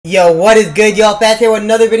Yo, what is good, y'all? Back here with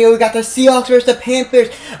another video. We got the Seahawks versus the Panthers.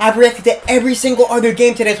 I've reacted to every single other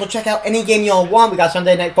game today, so check out any game y'all want. We got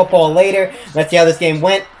Sunday Night Football later. Let's see how this game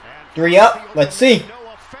went. 3 up. Let's see.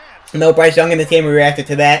 No Bryce Young in this game. We reacted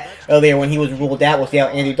to that earlier when he was ruled out. We'll see how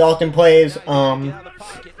Andy Dalton plays. I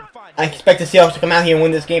expect the Seahawks to come out here and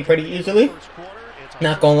win this game pretty easily.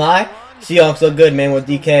 Not gonna lie. Seahawks look good, man, with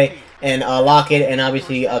DK and Lockett, and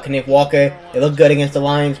obviously Kenneth Walker. They look good against the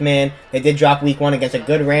Lions, man. They did drop week 1 against a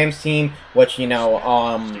good Rams team, which, you know,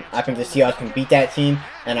 I think the Seahawks can beat that team,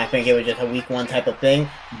 and I think it was just a week 1 type of thing,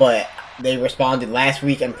 but they responded last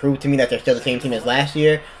week and proved to me that they're still the same team as last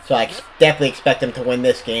year, so I definitely expect them to win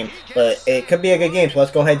this game, but it could be a good game, so let's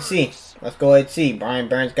go ahead and see. Brian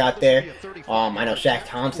Burns got there. I know Shaq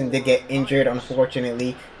Thompson did get injured,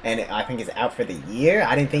 unfortunately, and I think is out for the year.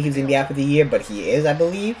 I didn't think he was going to be out for the year, but he is, I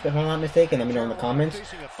believe, if I'm not mistaken. Let me know in the comments.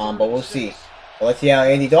 But we'll see. But let's see how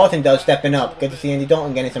Andy Dalton does stepping up. Good to see Andy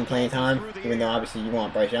Dalton getting some playing time, even though obviously you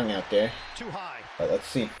want Bryce Young out there. But let's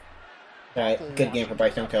see. Alright, good game for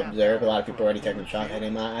Bryce Young to observe. A lot of people already taking shots at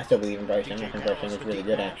him. I still believe in Bryce Young. I think Bryce Young is really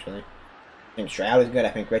good, actually. I think Stroud is good. I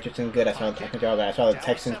think Richardson's good. I saw the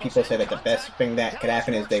Texans people say that the best thing that could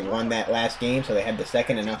happen is they won that last game, so they had the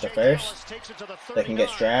second and not the first. They can get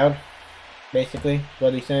Stroud, basically, is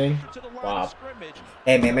what he's saying. Wow.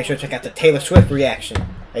 Hey, man, make sure to check out the Taylor Swift reaction,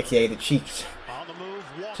 aka the Chiefs.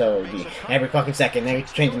 So, every fucking second, they're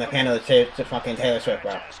changing the panel to fucking Taylor Swift,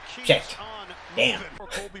 bro. Check. Damn.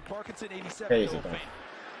 Crazy, bro.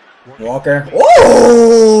 Walker.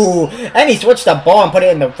 Ooh! And he switched the ball and put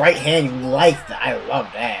it in the right hand. You like that. I love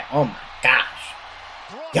that. Oh my gosh.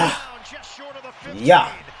 Yeah.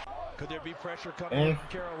 Yeah. Could there be pressure coming from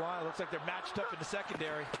Carolina? Looks like they're matched up in the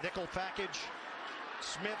secondary. Nickel package.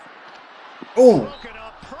 Smith. Ooh. Broken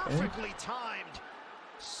up, perfectly timed.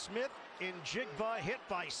 Smith in Jigba, hit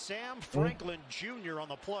by Sam Franklin Jr. on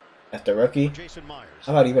the play. That's the rookie. Jason Myers.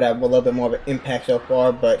 I thought he would have a little bit more of an impact so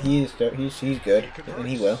far, but he's good, and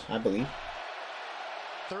he will. I believe.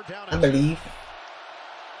 I believe.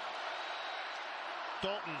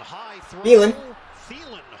 Dalton high throw. Thielen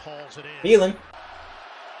Hauls it in. Thielen.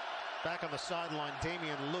 Back on the sideline,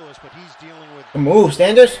 Damian Lewis, but he's dealing with Move,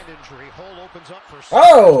 Sanders. Hole opens up for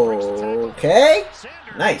Oh, okay.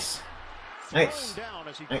 Nice. Nice. Down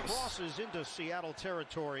as he crosses into Seattle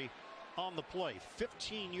territory on the play,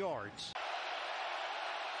 15 yards.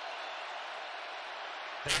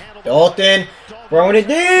 Dalton throwing it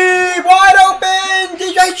deep, wide open.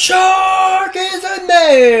 DJ Chark is in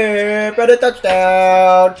there for the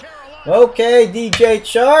touchdown. Okay, DJ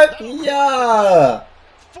Chark, yeah.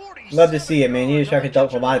 Love to see it, man. DJ Chark has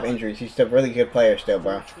dealt with a lot of injuries. He's still a really good player still,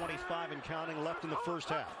 bro. 25 and counting left in the first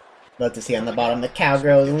half. Love to see on the bottom the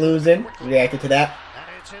Cowgirls losing. Reacted to that.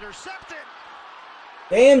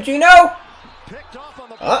 Damn, Gino.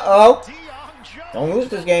 Uh-oh. Don't lose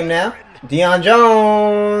this game now. Deion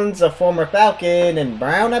Jones, a former Falcon, and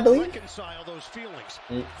Brown, I believe.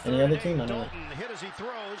 Any other team? I don't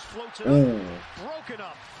know. Ooh.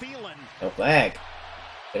 No flag.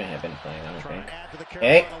 Didn't have been playing, I don't think.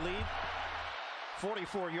 Okay.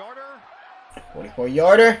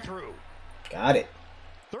 44-yarder. Got it.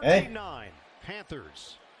 39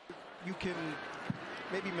 Panthers. You can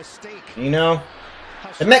maybe mistake. You know,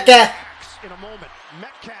 the Metcalf. In a moment,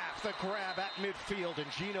 Metcalf the grab at midfield, and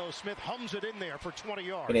Geno Smith hums it in there for 20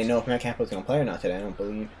 yards. We didn't know if Metcalf was gonna play or not today. I don't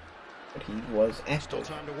believe, but he was active.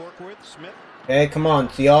 Still time to work with Smith. Hey, come on,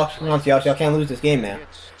 Seahawks! Come on, Seahawks! Y'all can't lose this game now.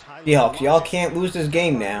 Seahawks, y'all can't lose this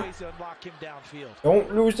game now.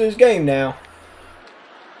 Don't lose this game now.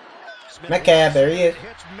 Metcalf, there he is.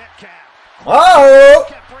 Oh!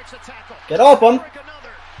 Get off him.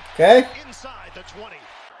 Okay. Inside the 20.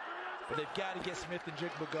 But they've got to get Smith and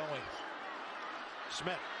Jigba going.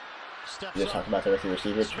 Smith steps Just talk about the receivers so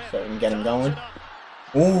we can Smith get him going.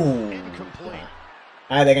 Ooh. Incomplete.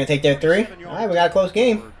 All right, they're gonna take their 3. All right, we got a close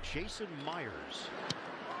game. Jason Myers.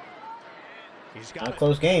 He's Not got a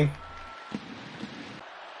close game.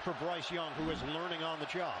 for Bryce Young, who is learning on the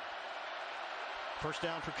job. First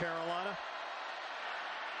down for Carolina.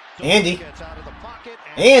 Andy. Gets out of the pocket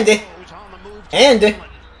Andy. Andy.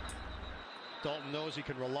 Dalton knows he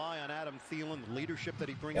can rely on Adam Thielen, the leadership that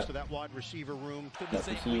he brings to that wide receiver room. Love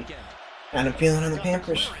to see Adam Thielen on the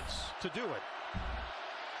Panthers. To do it.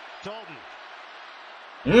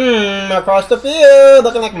 Hmm, Dalton. across the field,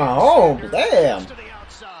 looking like Mahomes. Damn.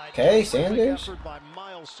 Okay, Sanders. By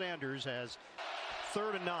Miles Sanders as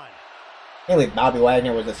 3rd and 9. I believe Bobby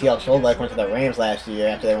Wagner was the Seahawks old like went to the Rams last year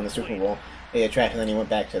after they won the Super Bowl. They got trashed and then he went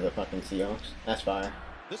back to the fucking Seahawks. That's fire.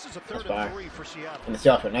 This is a That's 3rd fire. and 3 for Seattle. And the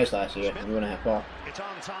Seahawks were nice last year. You wouldn't have thought. It's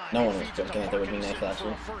on time. No one was thinking that they would be nice last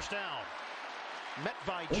year. First down. Met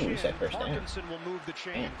by Ooh, he said Chin. first down. Parkinson will move the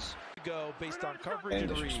chains. Go based on coverage And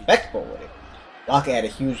and read. disrespectful with it. Lockett had a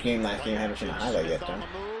huge game last game. I haven't seen a highlight yet, though.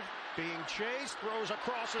 Being chased, throws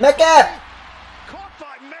across Metcalf! Caught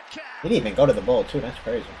by Metcalf. He didn't even go to the bowl, too. That's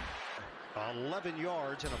crazy. 11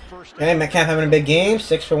 yards and a first Okay, down. Metcalf having a big game.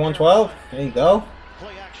 6 for 112. There you go.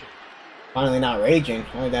 Play action. Finally not raging.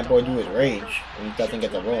 Only that boy do is rage. When he doesn't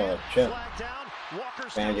get the roll. Chill. Flag down.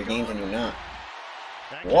 Walker's Fan your still games and going. you're not.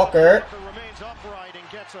 And Walker. remains upright and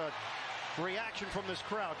gets a reaction from this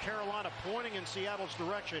crowd. Carolina pointing in Seattle's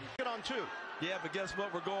direction. Get on 2. Yeah, but guess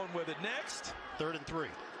what? We're going with it next. 3rd and 3.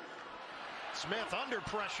 Smith under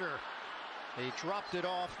pressure. He dropped it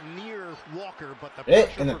off near Walker, but the Hey,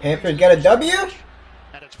 pressure and the for Panthers Jason get a Myers. W?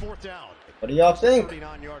 And it's 4th down. What do y'all think?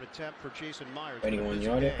 39-yard attempt for Jason Myers. 31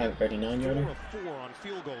 yarder? 39 yarder? 4 of 4 on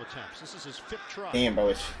field goal attempts. This is his 5th try. Damn, bro,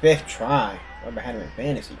 it's 5th try. Robert had him in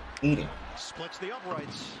fantasy. Eating. Splits the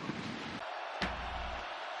uprights.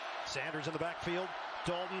 Sanders in the backfield.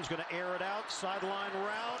 Dalton's going to air it out. Sideline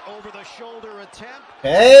route. Over the shoulder attempt.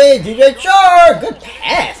 Hey, DJ Chark! Good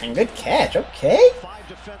pass and good catch. Okay. 5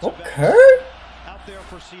 defensive backs Okay. out there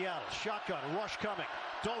for Seattle. Shotgun. Rush coming.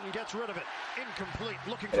 Dalton gets rid of it. Incomplete.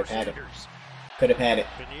 Looking Could for have had it. Sanders. Could have had it.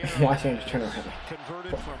 Pinheiro Why Sanders has turn around?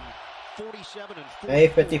 Converted from 47 and 44. Hey,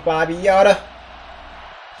 55 yarder.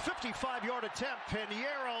 55-yard attempt.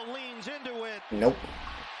 Pinheiro leans into it. Nope.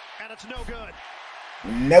 And it's no good.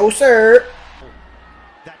 No, sir.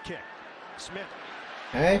 That kick. Smith.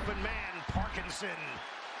 Hey. Open man. Parkinson.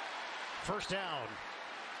 First down.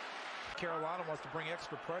 Carolina wants to bring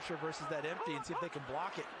extra pressure versus that empty and see if they can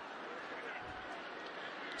block it.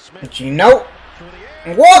 Smith Gino. through the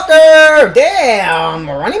air. Walker. Damn.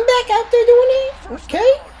 Running back out there doing it.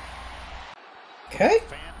 Okay. Okay.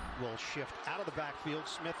 Fan will shift out of the backfield.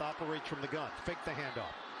 Smith operates from the gun. Fake the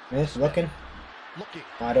handoff. Miss looking. Looking.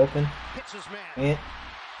 Wide open. Hits his man. Yeah.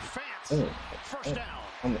 Fance. Ooh. First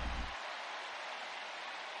down.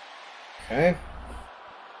 Okay.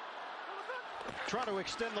 Try to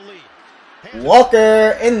extend the lead. Hands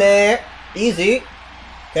Walker in there. Easy.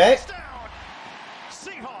 Okay. Touchdown.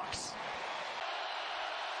 Seahawks.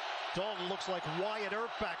 Dalton looks like Wyatt Earp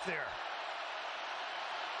back there.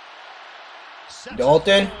 Sets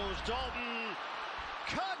Dalton. up throws. Dalton.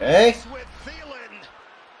 Hey. Connects with Thielen.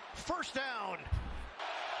 First down.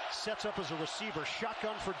 Sets up as a receiver.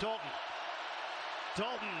 Shotgun for Dalton.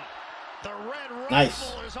 Dalton. The red rifle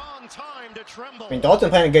Nice. is on time to Tremble. I mean,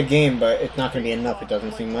 Dalton playing a good game, but it's not going to be enough, it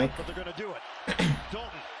doesn't seem like. But they're going to do it.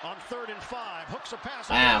 Dalton on 3rd and 5. Hooks a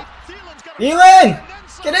pass. Wow. Thielen's got a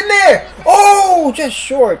Thielen! Get in there! Oh, just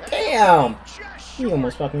short. Damn. He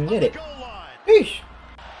almost fucking did it. Sheesh.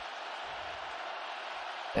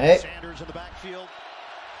 Hey. Sanders in the backfield.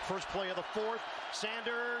 First play of the 4th.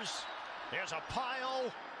 Sanders. There's a pile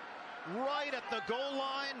right at the goal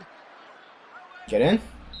line. Get in.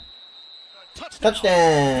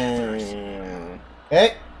 Touchdown.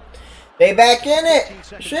 Okay. They back in it.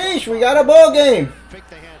 Sheesh, we got a ball game. Fake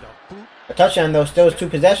the handoff. Boot. A touchdown, though, still is 2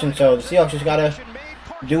 possessions, so the Seahawks just got to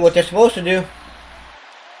do what they're supposed to do.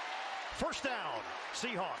 First down.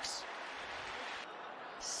 Seahawks.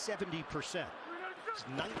 70%. It's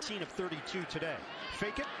 19 of 32 today.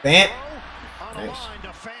 Fake it. Bam. Throw on a Nice. line to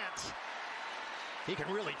Fant. He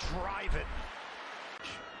can really drive it.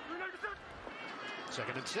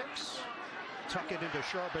 2nd and 6. Tuck it into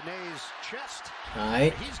Charbonnet's chest.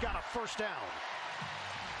 Alright. He's got a first down.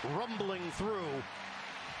 Rumbling through.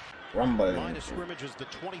 Rumble. Line of scrimmage is the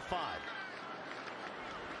 25.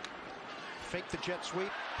 Fake the jet sweep.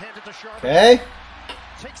 Hand it to Charbonnet. Okay.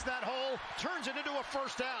 Takes that hole. Turns it into a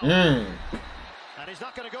first down. Mmm. And he's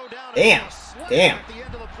not going to go down. Damn. Damn. At the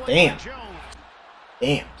end of the play Damn. by Jones.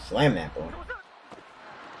 Damn. Slam that boy.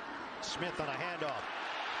 Smith on a handoff.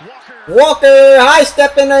 Walker. Walker, high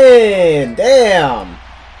stepping in. Damn.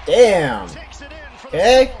 Damn. Takes it in for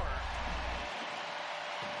Okay. the score.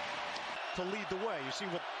 To lead the way. You see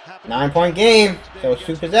what happened. 9-point game. So it's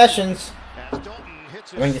 2 possessions. As Dalton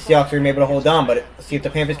hits I think the his Seahawks are able to hold on, but let's see if the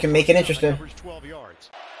Panthers can make it interesting. Average 12 yards.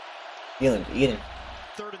 Eating.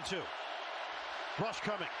 3rd and 2. Rush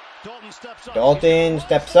coming. Dalton steps up. Dalton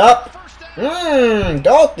steps up.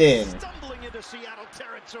 Dalton. Stumbling into Seattle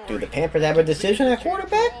territory. Do the Panthers have a decision at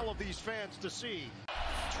quarterback? All of these fans to see.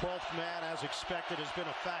 12th man, as expected, has been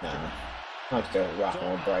a factor. Nah. I'm still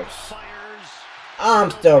rocking with Bryce. Fires.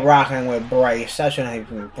 I'm still rocking with Bryce. I shouldn't have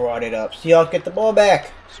even brought it up. Seahawks get the ball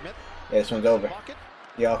back. Smith. Yeah, this one's over. Pocket.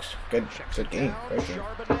 Seahawks, good game. Down. Great game.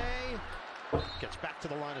 Charbonnet gets back to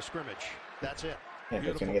the line of scrimmage. That's it.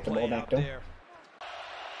 Panthers gonna get the ball back though.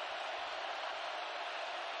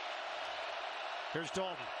 Here's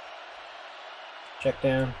Dalton. Check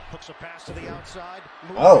down. Hooks a pass to the outside.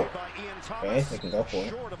 Oh. By Ian Okay, Thomas. they can go for it.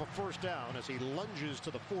 Short of a first down as he lunges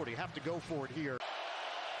to the 40. Have to go for it here.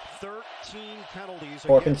 13 penalties.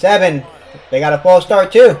 4th and 7. They got a false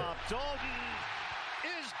start too. Dalton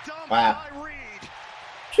is dumped Wow. by Reed.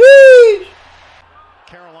 Jeez.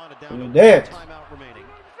 Carolina Who down to there? timeout remaining.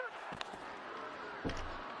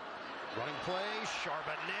 Running play.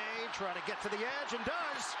 Charbonnet trying to get to the edge and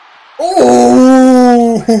does.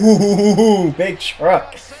 Ooh, big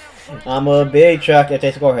truck. I'm a big truck. If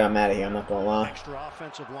they score here, I'm out of here. I'm not gonna lie. Extra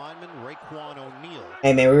offensive lineman Raekwon O'Neal.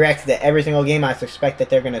 Hey man, we reacted to every single game. I suspect that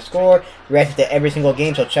they're gonna score. We reacted to every single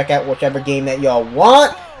game, so check out whichever game that y'all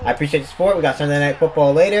want. I appreciate the support. We got Sunday Night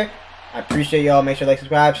Football later. I appreciate y'all. Make sure to like,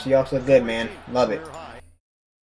 subscribe. So y'all look good, man. Love it.